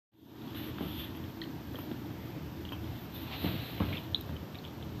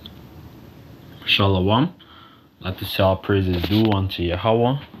Shalom. Let the say all praises due unto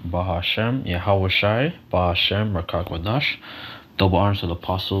Yahweh, Bahashem, Yahweh Shai, Bahashem, Rakakwadash. Double honors to the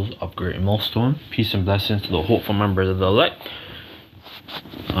apostles of Great Millstone. Peace and blessings to the hopeful members of the elect.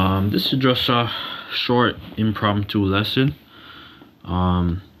 This is just a short impromptu lesson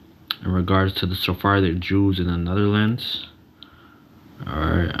in regards to the Sephardic Jews in the Netherlands.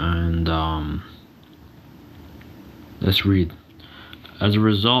 Alright, and let's read. As a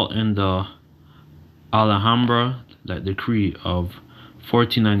result, in the Alhambra, that decree of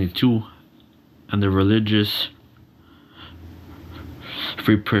 1492, and the religious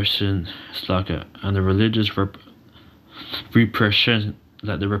repression, the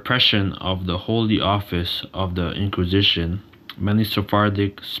repression of the Holy Office of the Inquisition, many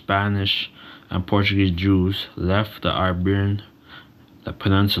Sephardic, Spanish, and Portuguese Jews left the Iberian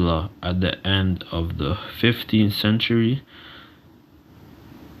Peninsula at the end of the 15th century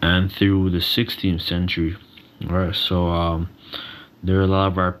and through the 16th century. Alright, so there are a lot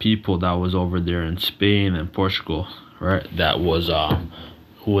of our people that was over there in Spain and Portugal, right? That was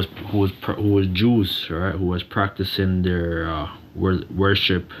who was Jews, right? Who was practicing their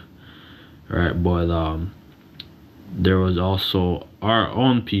worship, right? But there was also our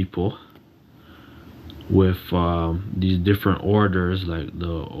own people with these different orders, like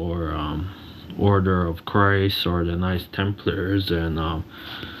the Order of Christ or the Knights Templars, and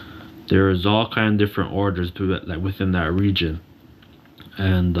there is all kind of different orders like within that region.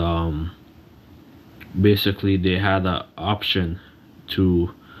 And basically they had an option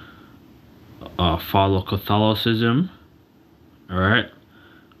to follow Catholicism, all right?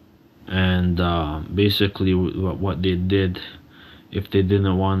 And basically what they did, if they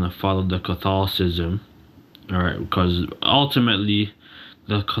didn't want to follow the Catholicism, all right, because ultimately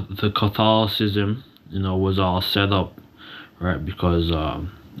the Catholicism, was all set up, right? Because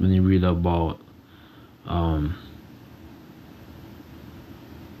when you read about when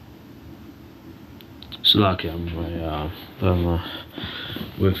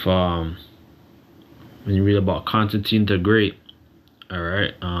you read about Constantine the Great, all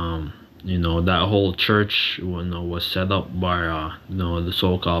right, that whole church, was set up by the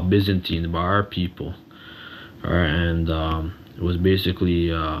so-called Byzantine, by our people, all right, and it was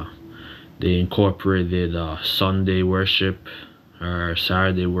basically they incorporated Sunday worship or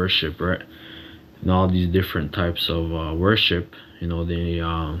Saturday worship, right, and all these different types of worship. They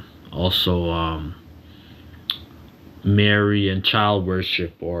also Mary and child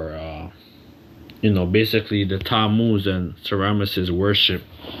worship, or basically the Tammuz and Semiramis worship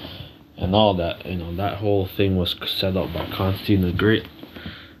and all that. That whole thing was set up by Constantine the Great,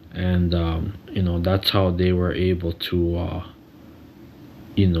 and that's how they were able to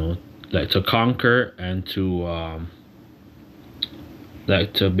to conquer and to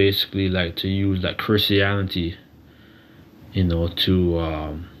to use that Christianity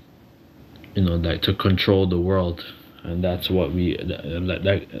to to control the world. And that's what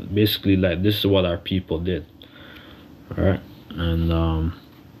basically this is what our people did. All right, and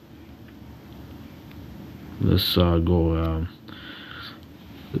let's go.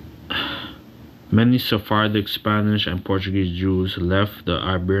 Many Sephardic, Spanish, and Portuguese Jews left the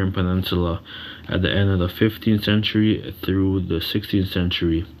Iberian Peninsula at the end of the 15th century through the 16th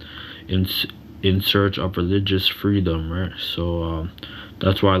century in search of religious freedom, right? So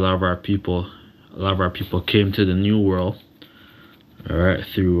that's why a lot of our people came to the New World, all right,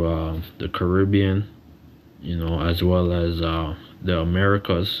 through the Caribbean, as well as the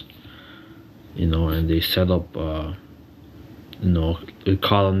Americas, and they set up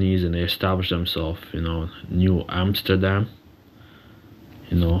colonies, and they established themselves, New Amsterdam,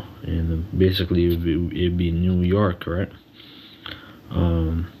 and basically it'd be New York, right?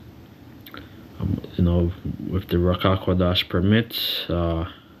 If the Rakakwadash permits,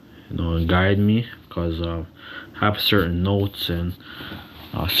 and guide me, because I have certain notes and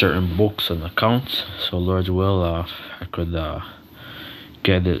certain books and accounts. So Lord's will, I could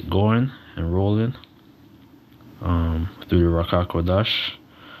get it going and rolling through the Rakakwadash.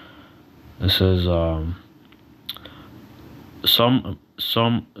 This is some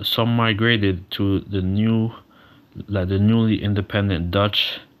migrated to the newly independent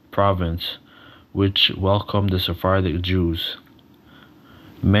Dutch province, which welcomed the Sephardic Jews.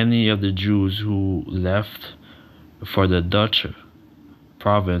 Many of the Jews who left for the Dutch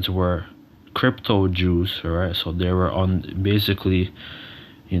province were crypto Jews, all right? So they were basically,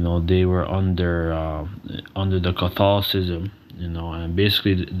 they were under the Catholicism, and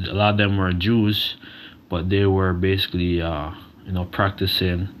basically a lot of them were Jews, but they were basically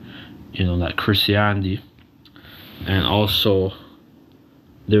practicing like Christianity, and also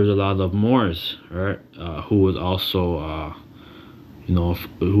there was a lot of Moors, right, who was also,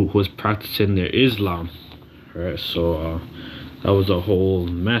 who was practicing their Islam, right? So that was a whole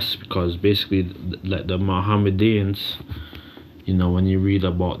mess, because basically, like the Mohammedans, when you read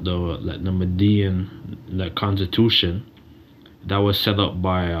about the Median constitution, that was set up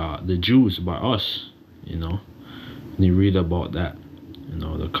by the Jews, by us, when you read about that,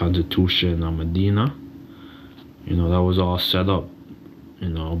 the constitution of Medina, that was all set up,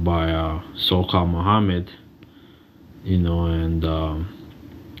 by so-called Muhammad, and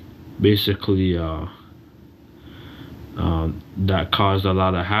basically that caused a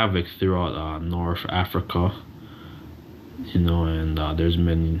lot of havoc throughout North Africa, and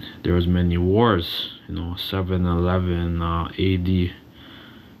there was many wars, 711 AD,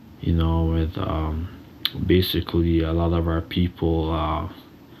 with basically a lot of our people,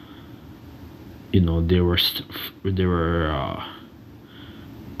 because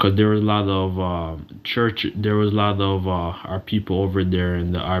there was a lot of there was a lot of our people over there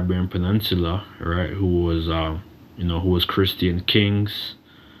in the Iberian Peninsula, right, who was Christian kings,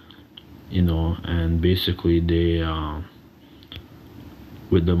 and basically they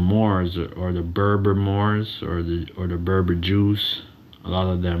with the Moors, or the Berber Moors, or the Berber Jews, a lot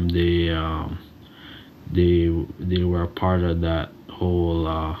of them, they were a part of that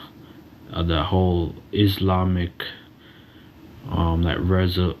whole Islamic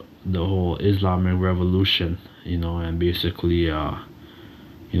the whole Islamic revolution, and basically the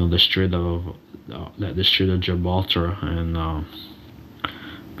Strait of Gibraltar, and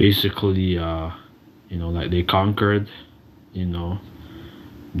basically they conquered,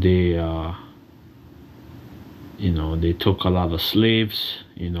 they they took a lot of slaves,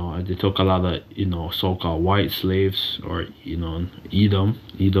 they took a lot of so-called white slaves, or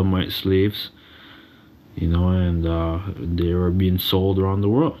Edomite slaves, and they were being sold around the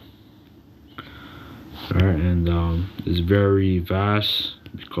world. All right, and it's very vast,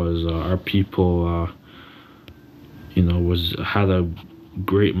 because our people had a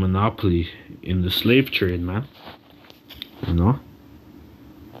great monopoly in the slave trade, man.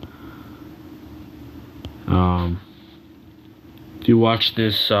 If you watch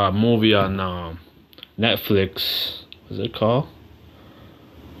this movie on Netflix, what's it called?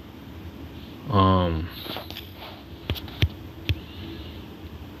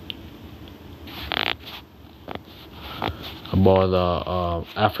 About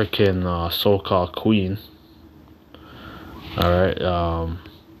African so-called queen. All right.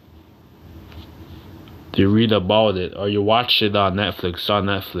 You read about it, or you watch it on Netflix. It's on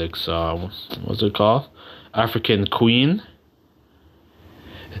Netflix. What's it called? African Queen.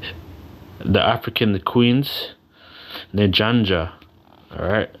 The African Queens, Njanja. All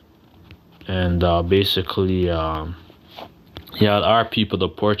right. And basically, our people, the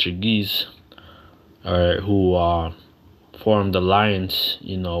Portuguese, all right, who formed alliance,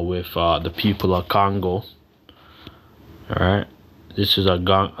 with the people of Congo. All right. This is a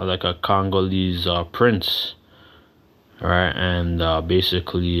Congolese prince, all right, and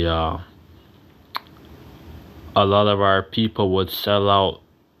basically a lot of our people would sell out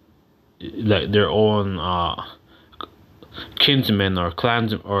their own kinsmen or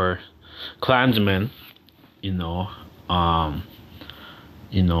clansmen,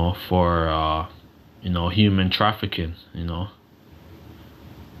 for human trafficking,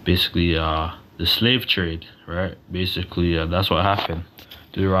 basically the slave trade, right? Basically, that's what happened.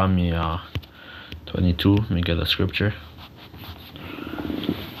 Deuteronomy 22. Let me get a scripture,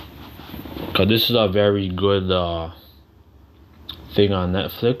 because this is a very good thing on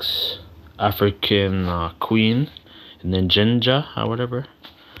Netflix. African Queen, and then Jinja or whatever.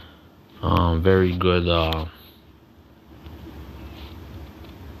 Very good.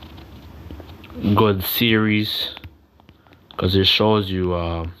 Good series, because it shows you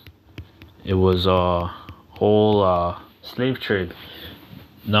it was a whole slave trade,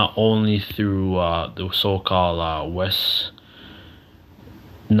 not only through the so-called West,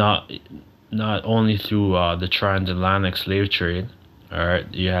 not only through the transatlantic slave trade. All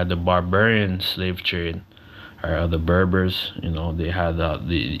right, you had the barbarian slave trade, all right, the Berbers. They had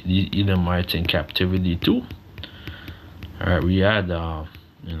the Edomites in captivity too. All right, we had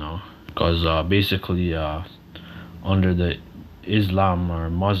because basically under the Islam or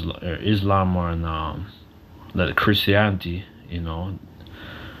Muslim or Islam or the Christianity,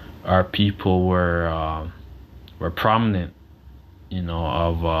 our people were prominent,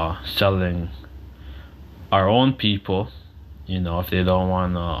 of selling our own people, if they don't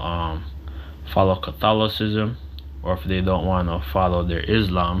want to follow Catholicism, or if they don't want to follow their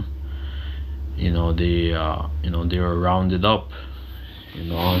Islam, they were rounded up,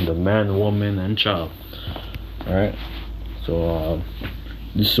 on the man, woman, and child. All right. So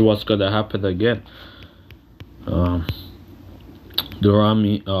this is what's gonna happen again.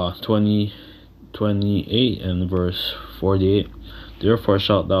 Deuteronomy 28 and verse 48. Therefore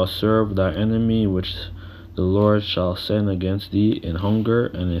shalt thou serve thy enemy, which the Lord shall send against thee in hunger,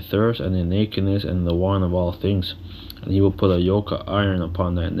 and in thirst, and in nakedness, and in the want of all things. And he will put a yoke of iron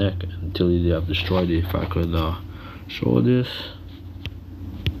upon thy neck until he have destroyed thee. If I could show this.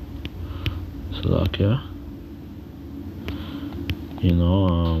 Slovakia.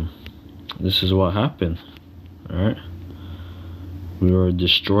 This is what happened. Alright. We were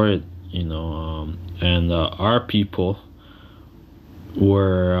destroyed, and our people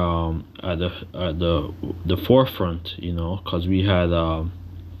were at the forefront, because we had a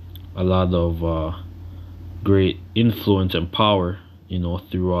lot of great influence and power,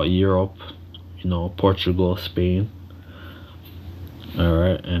 throughout Europe, Portugal, Spain. All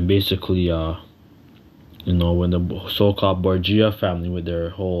right, and basically, when the so-called Borgia family with their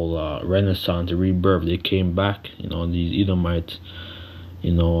whole Renaissance rebirth, they came back. These Edomites,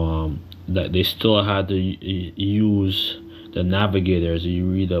 that they still had to use the navigators.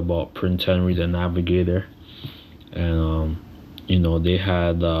 You read about Prince Henry the Navigator, and they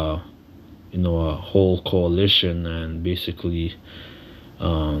had a whole coalition, and basically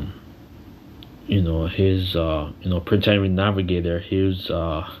his Prince Henry Navigator, his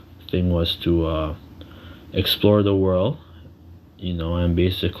thing was to explore the world, and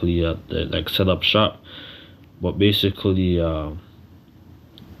basically set up shop. But basically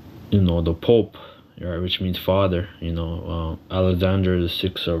the Pope, right, which means father, Alexander the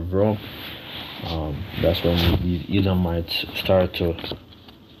Sixth of Rome, that's when these Edomites started to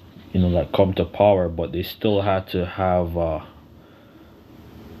come to power. But they still had to have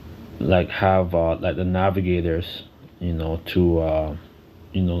the navigators, to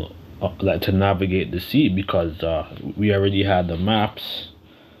to navigate the sea, because we already had the maps,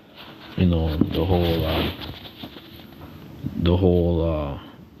 the whole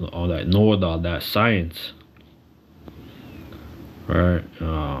all that know-it-all, that science, right?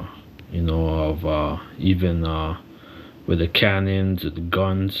 Of even with the cannons, the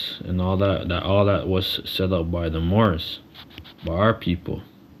guns, and all that was set up by the Moors, by our people.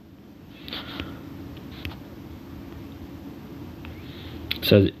 It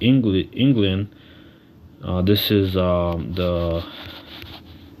says England.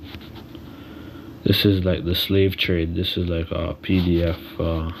 This is like the slave trade. This is like a PDF.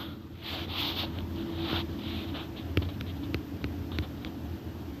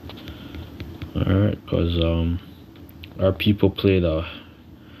 Alright, because our people played a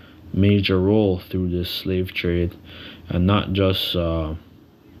major role through this slave trade, and not just the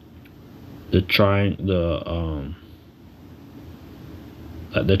triangular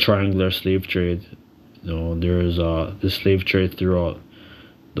slave trade. There's the slave trade throughout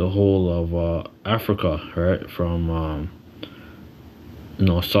the whole of Africa, right? From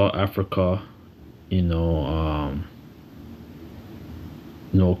South Africa,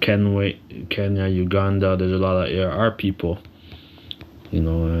 Kenya, Uganda. There's a lot of our people,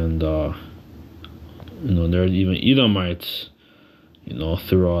 and there's even Edomites,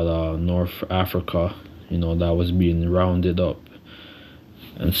 throughout North Africa, that was being rounded up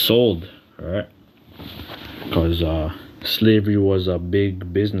and sold, right? Because slavery was a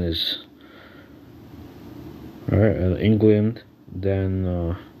big business. All right, and England. Then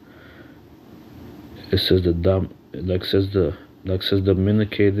it says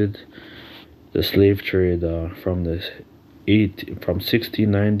dominicated the slave trade from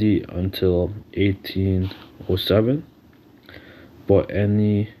 1690 until 1807. But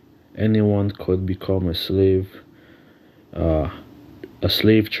anyone could become a slave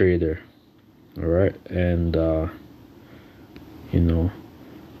trader. All right, and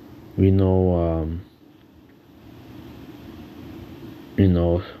we know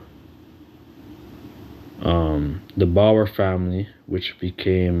the Bauer family, which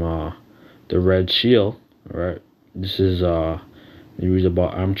became the Red Shield. Right, this is you read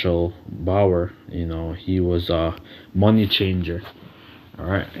about Amschel Bauer. He was a money changer. All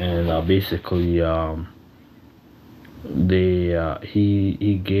right, and basically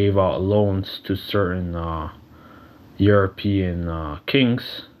he gave out loans to certain European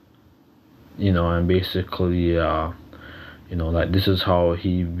kings, and basically this is how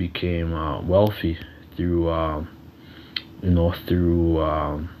he became wealthy, through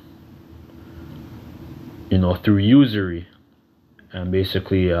through usury. And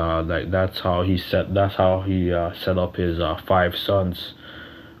basically that's how he set up his 5 sons,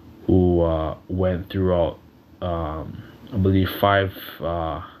 who went throughout I believe five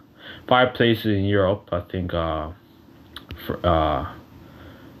places in Europe. I think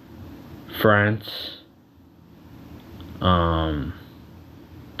France, I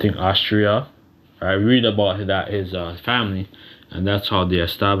think Austria. I read about his family, and that's how they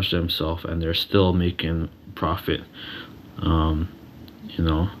established themselves, and they're still making profit. Um, you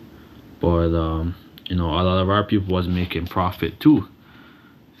know, but a lot of our people was making profit too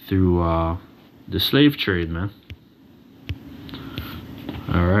through the slave trade, man.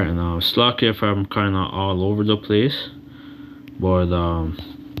 All right, now it's lucky if I'm kind of all over the place, but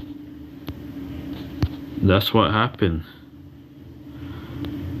that's what happened.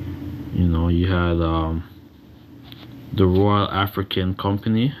 You had the Royal African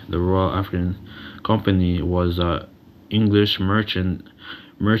Company. The Royal African Company was a English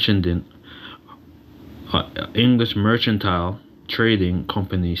English mercantile trading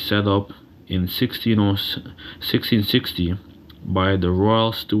company set up in 1660 by the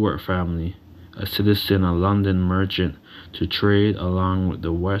Royal Stuart family, a citizen, a London merchant, to trade along with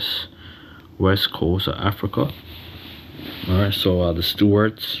the west coast of Africa. Alright, so the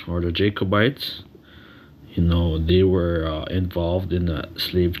Stuarts or the Jacobites, they were involved in the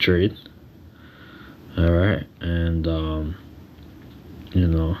slave trade. Alright, and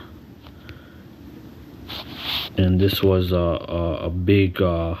and this was a big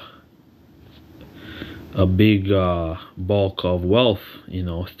bulk of wealth,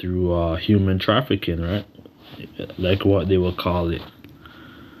 through human trafficking, right? Like what they will call it.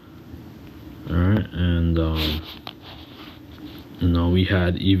 All right, and we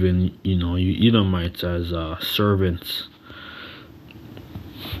had even you Edomites as servants.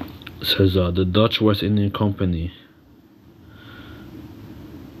 It says the Dutch West Indian Company,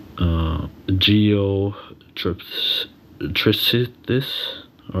 Geotricitis,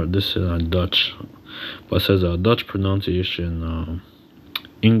 or this is Dutch, but it says Dutch pronunciation,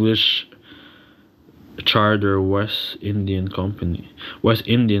 English Charter West Indian Company was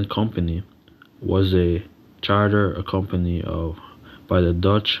a company by the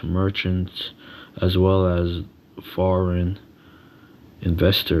Dutch merchants as well as foreign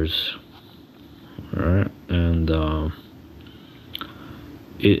investors. All right, and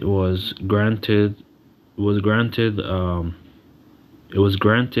it was granted a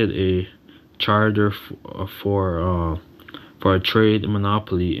charter for a trade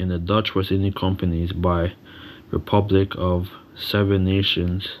monopoly in the Dutch West Indian Companies by Republic of Seven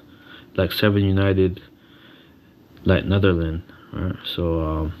Nations, like Seven United, like Netherlands, right?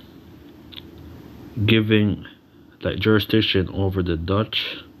 So giving like jurisdiction over the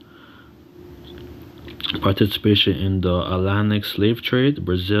Dutch participation in the Atlantic slave trade,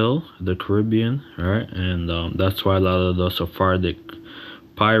 Brazil, the Caribbean, right? And that's why a lot of the Sephardic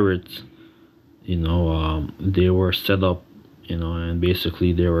pirates, they were set up, and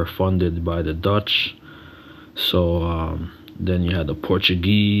basically they were funded by the Dutch. So then you had the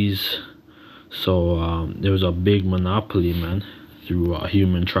Portuguese. So there was a big monopoly, man, through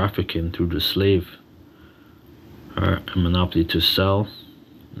human trafficking, through the slave. All right, a monopoly to sell,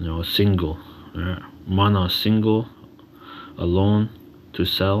 single, right? Mono, single, alone, to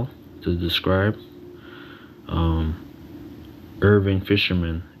sell, to describe. Irving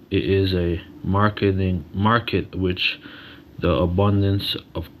Fisherman. It is a market which the abundance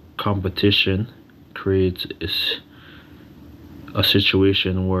of competition creates a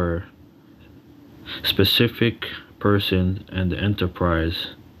situation where specific person and the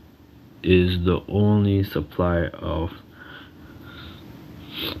enterprise is the only supply of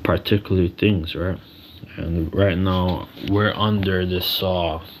particular things, right? And right now we're under this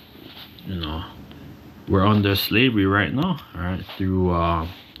we're under slavery right now, right? Through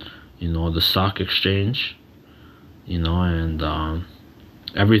the stock exchange, and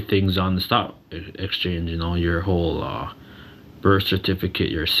everything's on the stock exchange. Your whole birth certificate,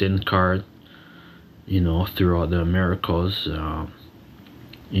 your SIN card, throughout the Americas,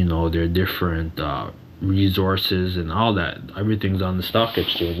 their different resources and all that. Everything's on the stock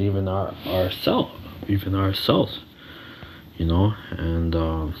exchange, even ourselves, and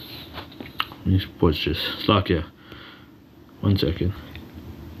let me push this. Slakia. 1 second.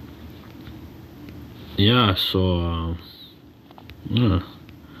 Yeah, so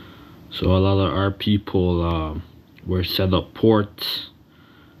so a lot of our people were set up ports,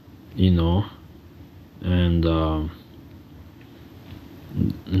 and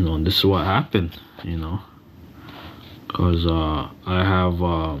this is what happened, because I have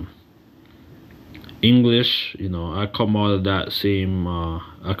English, I come out of that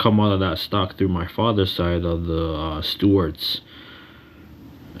stock through my father's side of the Stuarts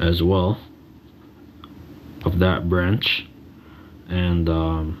as well, of that branch, and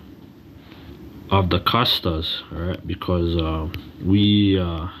of the castas, right? Because we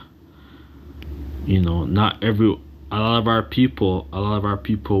not every a lot of our people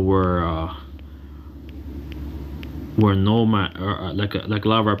were nomad, or like a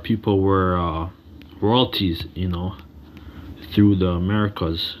lot of our people were royalties, through the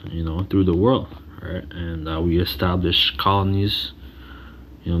Americas, through the world, right? And we established colonies.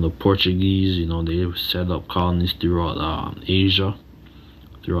 The Portuguese, they set up colonies throughout Asia,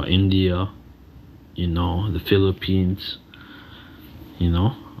 throughout India, the Philippines.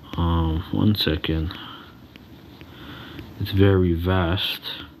 One second. It's very vast.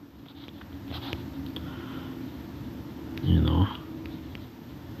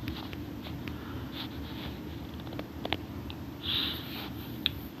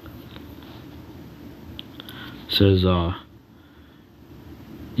 It says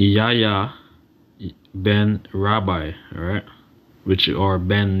Yahya ben Rabbi, right? Yahya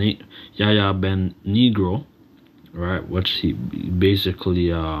ben Negro, right? Which he basically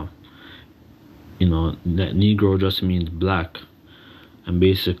that Negro just means black, and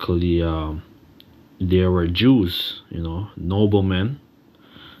basically there were Jews, noblemen,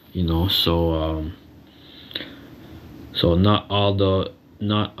 so not all the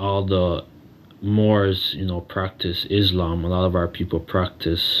Moors, practice Islam. A lot of our people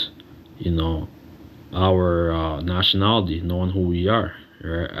practice, our nationality, knowing who we are,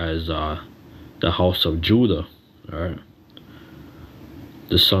 right, as the house of Judah, right,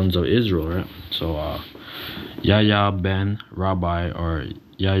 the sons of Israel, right. So Yahya ben Rabbi, or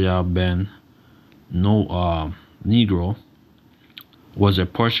Yahya ben Negro, was a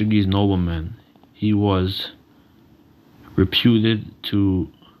Portuguese nobleman. He was reputed to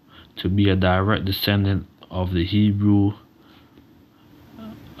be a direct descendant of the Hebrew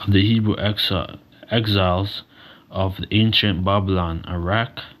exiles of the ancient Babylon,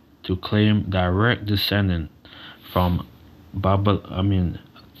 Iraq, to claim direct descendant from Babylon.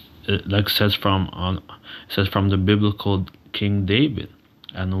 It says from the biblical King David,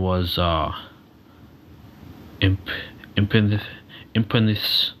 and was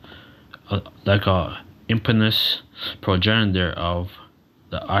impetus progenitor of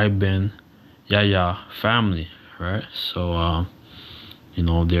the Ibn Yahya family, right? So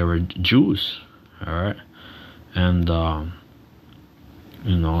they were Jews, all right, and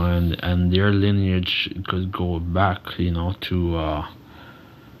and their lineage could go back, to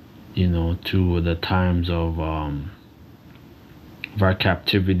the times of our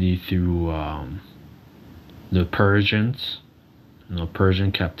captivity through the Persians,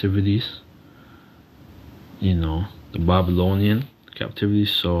 Persian captivities, the Babylonian captivity.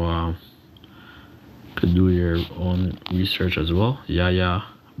 So could do your own research as well. Yahya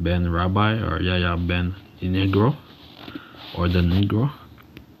ben Rabbi, or Yahya ben Negro, or the Negro.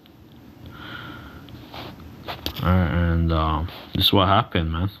 Alright, and this is what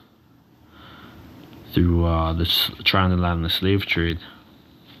happened, man, through this transatlantic slave trade.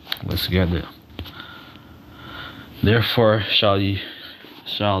 Let's get it. Therefore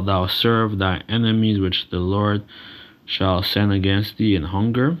shalt thou serve thy enemies, which the Lord shall send against thee, in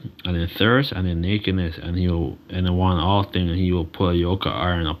hunger, and in thirst, and in nakedness, and in want of all things, and he will put a yoke of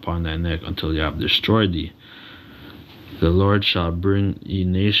iron upon thy neck until he have destroyed thee. The Lord shall bring a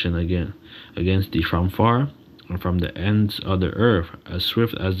nation against thee from far, and from the ends of the earth, as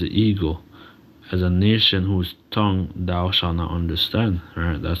swift as the eagle, as a nation whose tongue thou shalt not understand.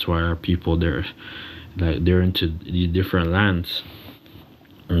 Right? That's why our people, they're into these different lands.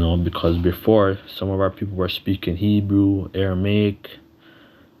 Because before, some of our people were speaking Hebrew, Aramaic,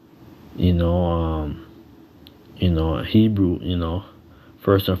 Hebrew,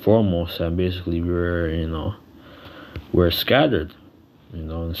 first and foremost, and basically we're scattered,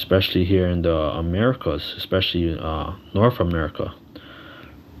 especially here in the Americas, especially North America,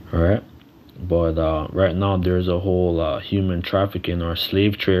 all right? But right now, there's a whole human trafficking or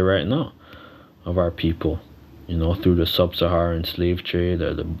slave trade right now of our people, through the sub-Saharan slave trade,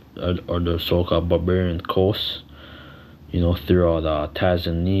 or the so-called barbarian coast, throughout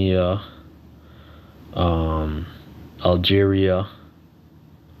Tanzania, Algeria,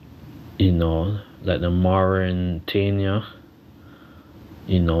 like the Mauritania,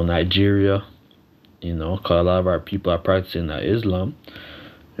 Nigeria, because a lot of our people are practicing Islam,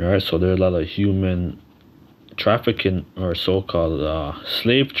 right? So there's a lot of human trafficking, or so-called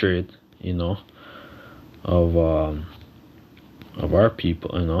slave trade, of our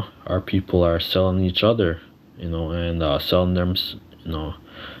people. Our people are selling each other, and selling them,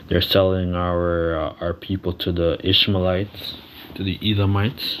 they're selling our people to the Ishmaelites, to the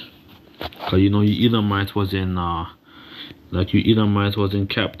Edomites, Cause you know you Edomites was in like you Edomites was in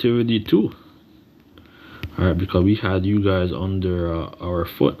captivity too. Alright, because we had you guys under our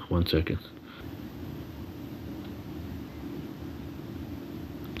foot. 1 second.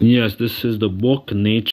 Yes, this is the book Nature.